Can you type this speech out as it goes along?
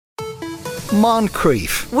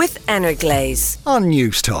Moncrief with Energlaze on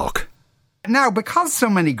News Talk. Now, because so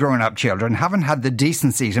many grown-up children haven't had the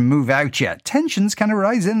decency to move out yet, tensions can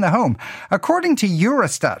arise in the home. According to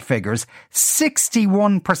Eurostat figures,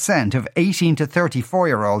 61% of 18 to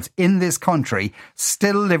 34-year-olds in this country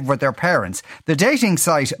still live with their parents. The dating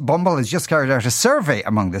site Bumble has just carried out a survey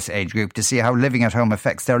among this age group to see how living at home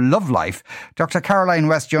affects their love life. Dr. Caroline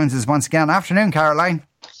West joins us once again. Afternoon, Caroline.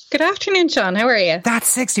 Good afternoon, Sean. How are you? That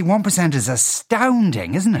 61% is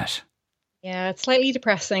astounding, isn't it? Yeah, it's slightly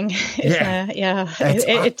depressing, isn't it? Yeah,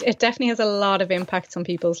 it definitely has a lot of impact on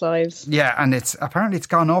people's lives. Yeah, and it's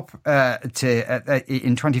gone up in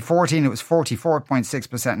 2014 it was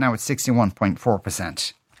 44.6%. Now it's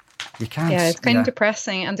 61.4%. You can't. Yeah, it's kind of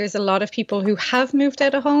depressing, and there's a lot of people who have moved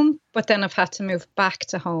out of home, but then have had to move back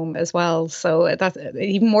to home as well. So that's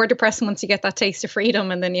even more depressing once you get that taste of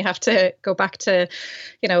freedom, and then you have to go back to,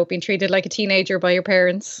 being treated like a teenager by your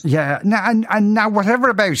parents. Yeah. Now, and now, whatever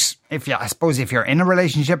about if you're in a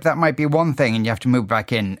relationship, that might be one thing, and you have to move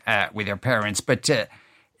back in with your parents, but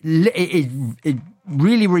it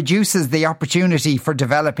really reduces the opportunity for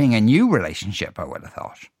developing a new relationship, I would have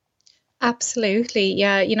thought. Absolutely.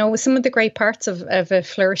 Yeah. Some of the great parts of a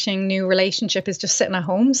flourishing new relationship is just sitting at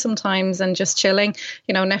home sometimes and just chilling.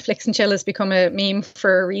 Netflix and chill has become a meme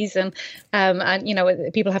for a reason.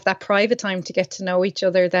 And people have that private time to get to know each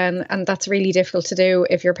other then. And that's really difficult to do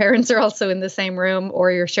if your parents are also in the same room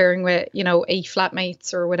or you're sharing with, 8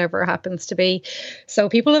 flatmates or whatever it happens to be. So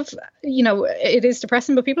people have, it is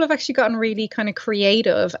depressing, but people have actually gotten really kind of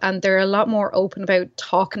creative, and they're a lot more open about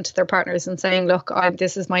talking to their partners and saying, look,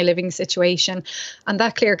 this is my living situation. And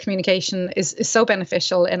that clear communication is so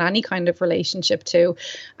beneficial in any kind of relationship too.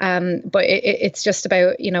 But it's just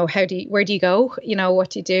about, where do you go? What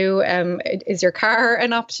do you do? Is your car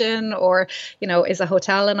an option, or, is a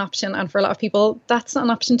hotel an option? And for a lot of people, that's not an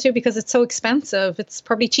option too, because it's so expensive. It's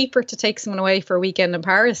probably cheaper to take someone away for a weekend in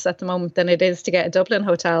Paris at the moment than it is to get a Dublin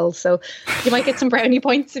hotel. So you might get some brownie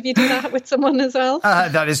points if you do that with someone as well.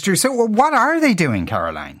 That is true. So what are they doing,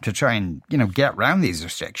 Caroline, to try and, get around these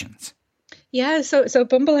restrictions? Yeah, so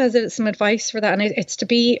Bumble has some advice for that, and it's to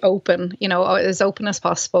be open, as open as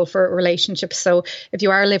possible for relationships. So if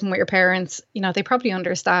you are living with your parents, they probably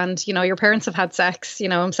understand, your parents have had sex,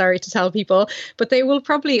 I'm sorry to tell people, but they will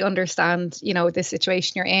probably understand, the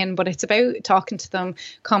situation you're in. But it's about talking to them,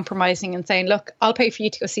 compromising and saying, look, I'll pay for you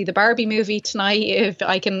to go see the Barbie movie tonight if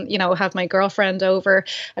I can, have my girlfriend over.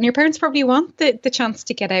 And your parents probably want the chance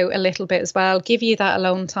to get out a little bit as well, give you that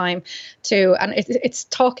alone time too. And it's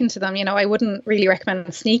talking to them, I wouldn't really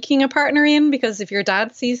recommend sneaking a partner in, because if your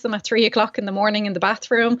dad sees them at 3:00 in the morning in the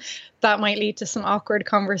bathroom, that might lead to some awkward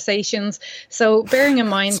conversations. So bearing in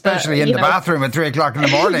mind especially that, in the bathroom at 3:00 in the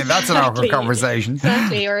morning, that's an awkward conversation.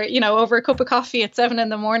 Exactly. Or, over a cup of coffee at 7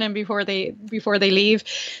 a.m. before they leave.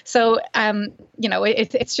 So,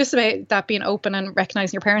 it's just about that being open and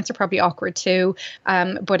recognizing your parents are probably awkward too.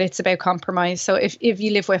 But it's about compromise. So if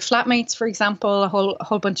you live with flatmates, for example, a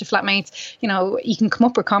whole bunch of flatmates, you can come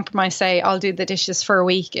up with compromise, say, I'll do the dishes for a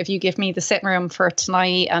week if you give me the sitting room for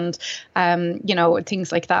tonight, and,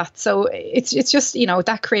 things like that. So it's just,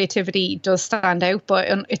 that creativity does stand out, but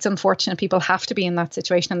it's unfortunate people have to be in that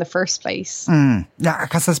situation in the first place. Yeah,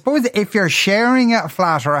 because I suppose if you're sharing a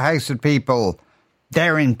flat or a house with people,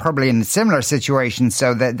 they're probably in a similar situation,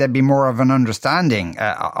 so that there'd be more of an understanding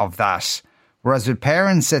of that. Whereas with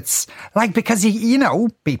parents, it's like, because,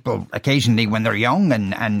 people occasionally when they're young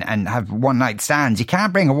and have one-night stands, you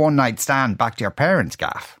can't bring a one-night stand back to your parents'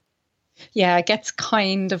 gaff. Yeah, it gets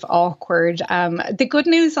kind of awkward. The good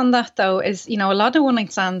news on that, though, is, a lot of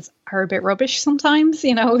one-night stands are a bit rubbish sometimes,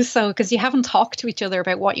 so because you haven't talked to each other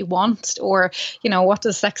about what you want, or, what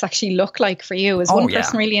does sex actually look like for you? Is one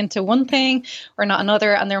person really into one thing or not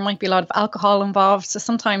another? And there might be a lot of alcohol involved. So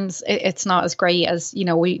sometimes it's not as great as,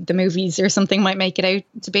 the movies or something might make it out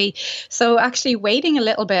to be. So actually waiting a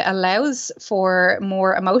little bit allows for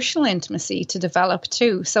more emotional intimacy to develop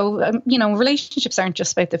too. So, relationships aren't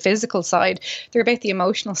just about the physical side, they're about the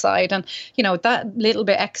emotional side. And, that little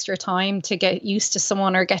bit extra time to get used to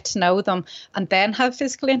someone or get to know them and then have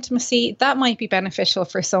physical intimacy, that might be beneficial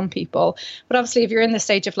for some people. But obviously if you're in the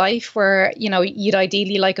stage of life where, you'd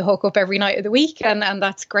ideally like a hookup every night of the week, and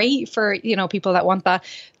that's great for, people that want that,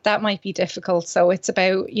 that might be difficult. So it's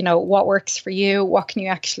about, what works for you, what can you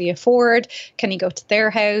actually afford, can you go to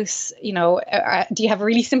their house, do you have a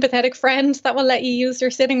really sympathetic friend that will let you use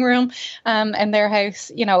their sitting room in their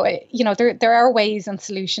house? There are ways and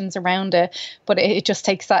solutions around it, but it just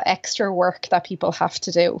takes that extra work that people have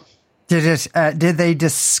to do. Did they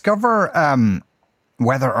discover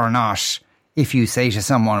whether or not if you say to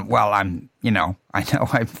someone, well, I know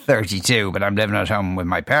I'm 32, but I'm living at home with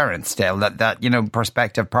my parents still, that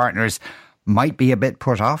prospective partners might be a bit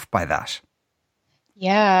put off by that.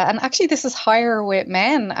 Yeah, and actually this is higher with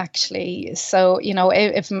men, actually. So,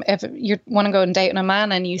 if you want to go and date on a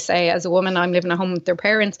man and you say as a woman, I'm living at home with their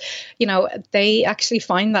parents, they actually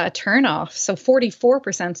find that a turn off. So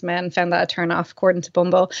 44% of men found that a turn off, according to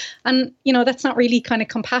Bumble. And, that's not really kind of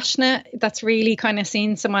compassionate. That's really kind of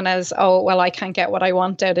seeing someone as, oh, well, I can't get what I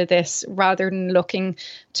want out of this, rather than looking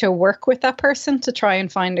to work with that person to try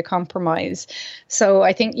and find a compromise. So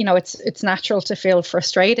I think, it's natural to feel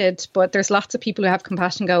frustrated, but there's lots of people who have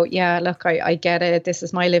compassion, go, yeah, look, I get it. This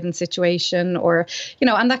is my living situation. Or,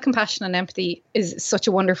 and that compassion and empathy is such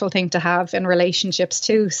a wonderful thing to have in relationships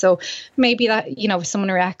too. So maybe that, if someone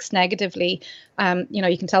reacts negatively,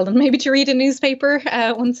 you can tell them maybe to read a newspaper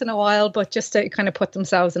once in a while, but just to kind of put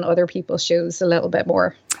themselves in other people's shoes a little bit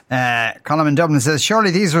more. Colin in Dublin says,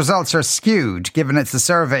 surely these results are skewed, given it's a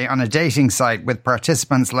survey on a dating site with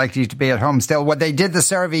participants likely to be at home still. Well, they did the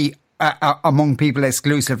survey among people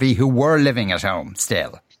exclusively who were living at home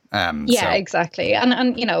still. Exactly.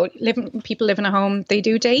 And people living at home, they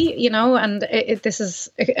do date, and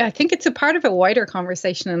I think it's a part of a wider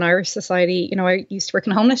conversation in Irish society. I used to work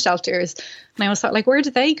in homeless shelters, and I always thought, where do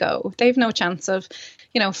they go? They've no chance of,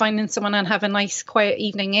 finding someone and have a nice quiet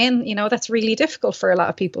evening in. That's really difficult for a lot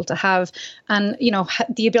of people to have. And,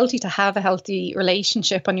 the ability to have a healthy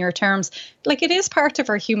relationship on your terms, it is part of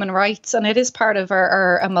our human rights, and it is part of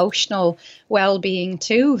our emotional well-being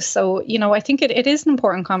too. So, I think it is an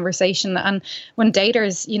important conversation. And when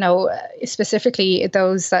daters, specifically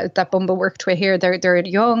those that Bumble worked with here, they're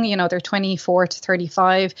young, they're 24 to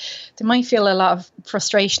 35. They might feel a lot of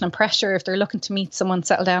frustration and pressure if they're looking to meet someone,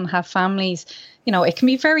 settle down, have families. It can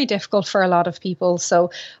be very difficult for a lot of people. So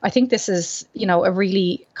I think this is, a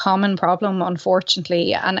really common problem,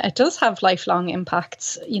 unfortunately, and it does have lifelong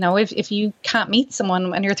impacts. If you can't meet someone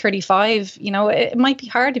when you're 35, it might be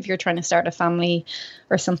hard if you're trying to start a family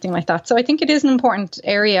or something like that. So I think it is an important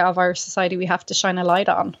area of our society we have to shine a light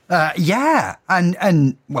on.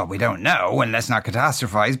 And well, we don't know, and let's not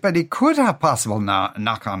catastrophize, but it could have possible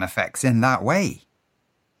knock-on effects in that way.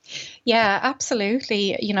 Yeah,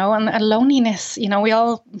 absolutely. And loneliness, we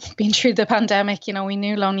all been through the pandemic, we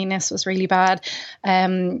knew loneliness was really bad,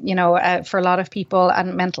 for a lot of people,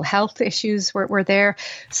 and mental health issues were there.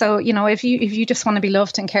 So, if you just want to be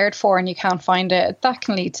loved and cared for and you can't find it, that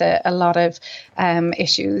can lead to a lot of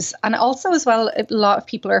issues. And also as well, a lot of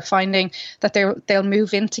people are finding that they'll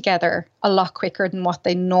move in together a lot quicker than what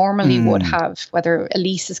they normally would have, whether a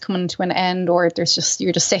lease is coming to an end or you're just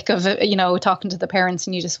sick of, talking to the parents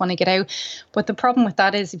and you just want to get out. But the problem with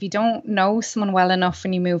that is if you don't know someone well enough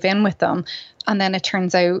when you move in with them, and then it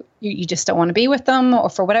turns out you just don't want to be with them, or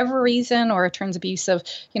for whatever reason, or it turns abusive,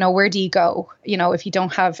 where do you go? If you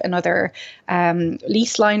don't have another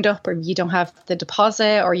lease lined up, or you don't have the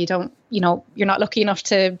deposit, or you don't, you're not lucky enough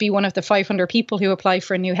to be one of the 500 people who apply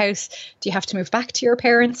for a new house. Do you have to move back to your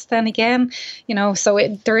parents then again? So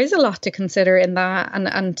there is a lot to consider in that.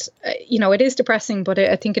 And it is depressing, but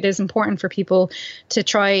I think it is important for people to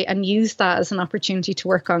try and use that as an opportunity to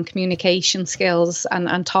work on communication skills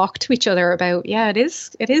and talk to each other about, it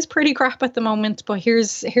is pretty crap at the moment, but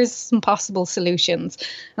here's some possible solutions.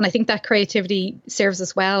 And I think that creativity serves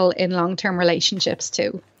us well in long-term relationships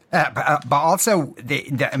too. But also,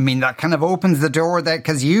 that kind of opens the door there,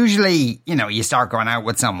 because usually, you start going out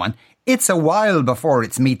with someone, it's a while before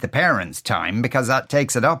it's meet the parents time, because that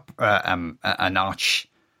takes it up a notch.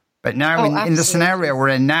 But now in the scenario we're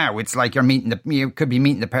in now, it's like you could be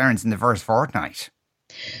meeting the parents in the first fortnight.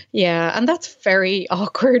 Yeah, and that's very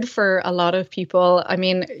awkward for a lot of people. I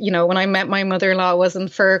mean, when I met my mother-in-law, it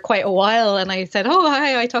wasn't for quite a while, and I said, oh,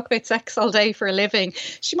 hi, I talk about sex all day for a living.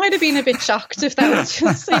 She might have been a bit shocked if that was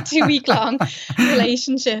just a 2-week-long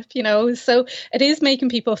relationship, So it is making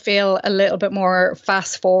people feel a little bit more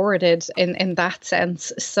fast-forwarded in that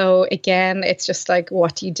sense. So again, it's just like,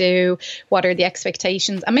 what do you do? What are the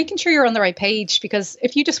expectations? And making sure you're on the right page, because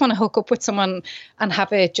if you just want to hook up with someone and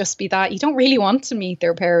have it just be that, you don't really want to meet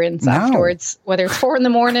their parents afterwards, whether it's 4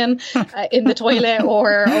 a.m. In the toilet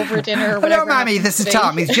or over dinner or whatever. No, Mammy, this is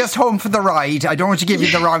Tom. He's just home for the ride. I don't want to give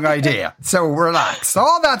you the wrong idea. So relax.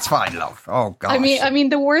 Oh, that's fine, love. Oh, gosh. I mean,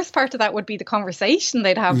 the worst part of that would be the conversation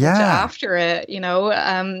they'd have after it,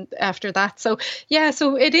 after that. So,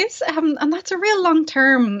 so it is, and that's a real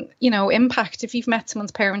long-term, impact. If you've met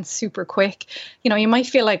someone's parents super quick, you might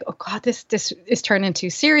feel like, oh God, this is turning too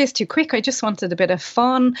serious too quick. I just wanted a bit of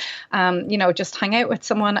fun, just hang out with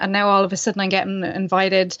someone, and now all of a sudden I'm getting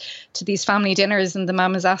invited to these family dinners and the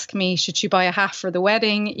mum is asking me, should she buy a hat for the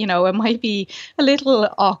wedding? You know, it might be a little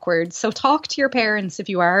awkward. So talk to your parents if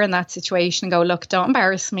you are in that situation and go, look, don't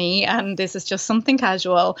embarrass me. And this is just something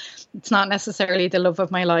casual. It's not necessarily the love of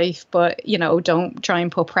my life, but, you know, don't try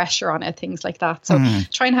and put pressure on it, things like that. So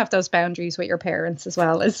try and have those boundaries with your parents as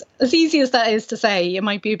well. As easy as that is to say, it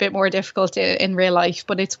might be a bit more difficult in real life,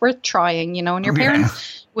 but it's worth trying, you know, and your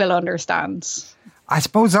parents will understand. I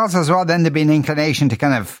suppose also as well, then there'd be an inclination to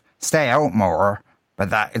kind of stay out more,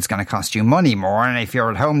 but that it's going to cost you money more. And if you're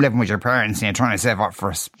at home living with your parents and you're trying to save up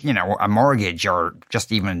for, you know, a mortgage or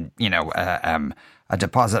just even, you know, a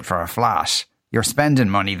deposit for a flat, you're spending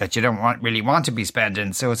money that you don't really want to be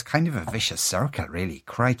spending. So it's kind of a vicious circle, really.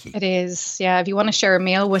 Crikey. It is. Yeah. If you want to share a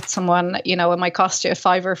meal with someone, you know, it might cost you a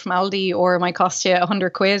 £5 from Aldi, or it might cost you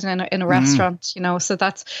 100 quid in a restaurant, you know, so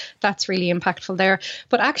that's really impactful there.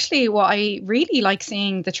 But actually what I really like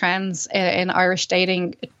seeing the trends in Irish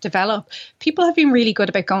dating develop, people have been really good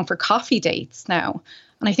about going for coffee dates now.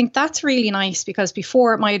 And I think that's really nice, because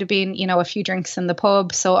before it might have been, you know, a few drinks in the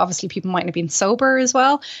pub. So obviously people mightn't have been sober as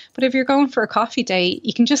well. But if you're going for a coffee date,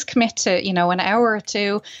 you can just commit to, you know, an hour or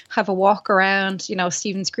two, have a walk around, you know,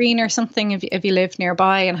 Stephen's Green or something if you live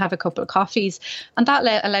nearby, and have a couple of coffees. And that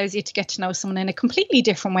allows you to get to know someone in a completely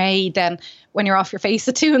different way than when you're off your face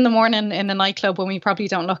at 2 a.m. in a nightclub when we probably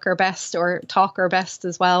don't look our best or talk our best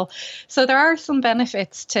as well. So there are some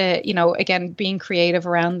benefits to, you know, again, being creative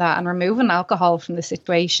around that and removing alcohol from the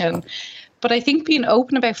situation. But I think being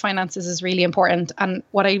open about finances is really important. And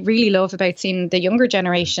what I really love about seeing the younger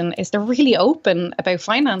generation is they're really open about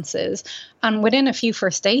finances. And within a few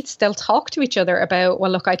first dates, they'll talk to each other about, well,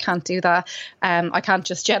 look, I can't do that. I can't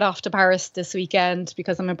just jet off to Paris this weekend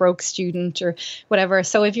because I'm a broke student or whatever.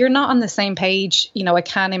 So if you're not on the same page, you know, it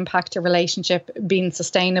can impact a relationship being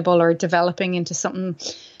sustainable or developing into something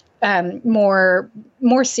more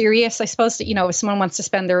serious. I suppose that, you know, if someone wants to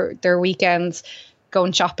spend their weekends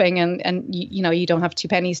going shopping and you know, you don't have 2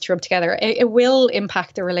 pennies to rub together, it will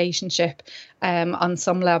impact the relationship on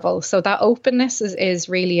some level. So that openness is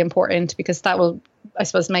really important, because that will, I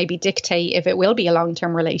suppose, maybe dictate if it will be a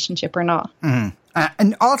long-term relationship or not.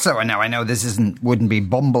 And also, I know this wouldn't be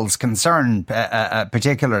Bumble's concern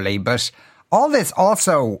particularly, but all this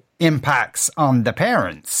also impacts on the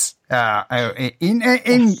parents in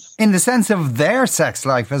the sense of their sex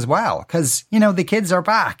life as well, because, you know, the kids are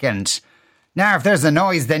back, and now if there's a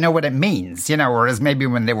noise, they know what it means, you know, whereas maybe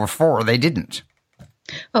when they were 4, they didn't.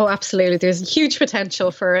 Oh, absolutely. There's huge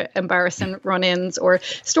potential for embarrassing run-ins or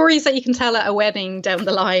stories that you can tell at a wedding down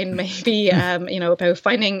the line, maybe, you know, about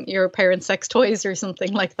finding your parents' sex toys or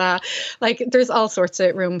something like that. Like, there's all sorts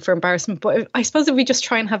of room for embarrassment. But I suppose if we just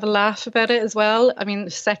try and have a laugh about it as well, I mean,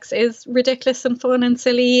 sex is ridiculous and fun and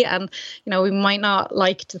silly. And, you know, we might not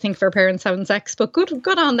like to think of our parents having sex, but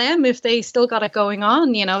good on them if they still got it going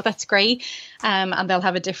on, you know, that's great. And they'll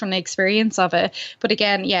have a different experience of it. But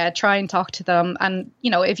again, yeah, try and talk to them. And, you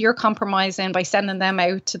know, if you're compromising by sending them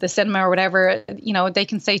out to the cinema or whatever, you know, they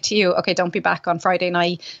can say to you, okay, don't be back on Friday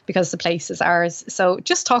night because the place is ours. So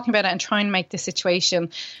just talking about it and trying to make the situation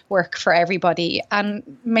work for everybody.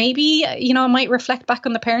 And maybe, you know, it might reflect back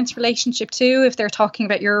on the parents' relationship too. If they're talking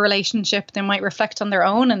about your relationship, they might reflect on their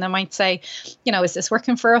own, and they might say, you know, is this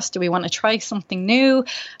working for us? Do we want to try something new?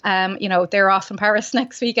 You know, they're off in Paris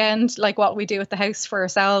next weekend, like what we do at the house for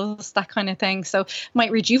ourselves, that kind of thing. So it might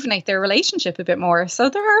rejuvenate their relationship a bit more. So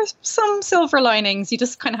there are some silver linings. You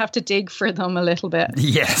just kind of have to dig for them a little bit.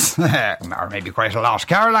 Yes, or maybe quite a lot.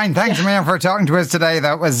 Caroline, thanks a million for talking to us today.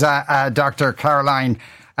 That was Dr. Caroline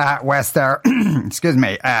West there. Excuse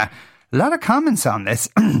me. A lot of comments on this.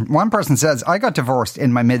 One person says, I got divorced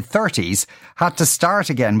in my mid-30s, had to start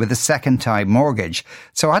again with a second-time mortgage.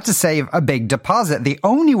 So I had to save a big deposit. The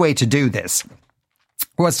only way to do this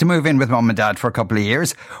was to move in with mum and dad for a couple of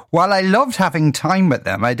years. While I loved having time with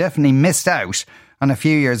them, I definitely missed out on a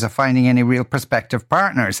few years of finding any real prospective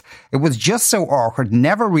partners. It was just so awkward,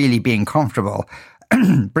 never really being comfortable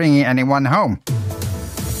bringing anyone home.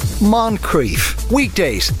 Moncrief,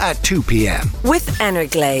 weekdays at 2 p.m. with Anna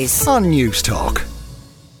Glaze on News Talk.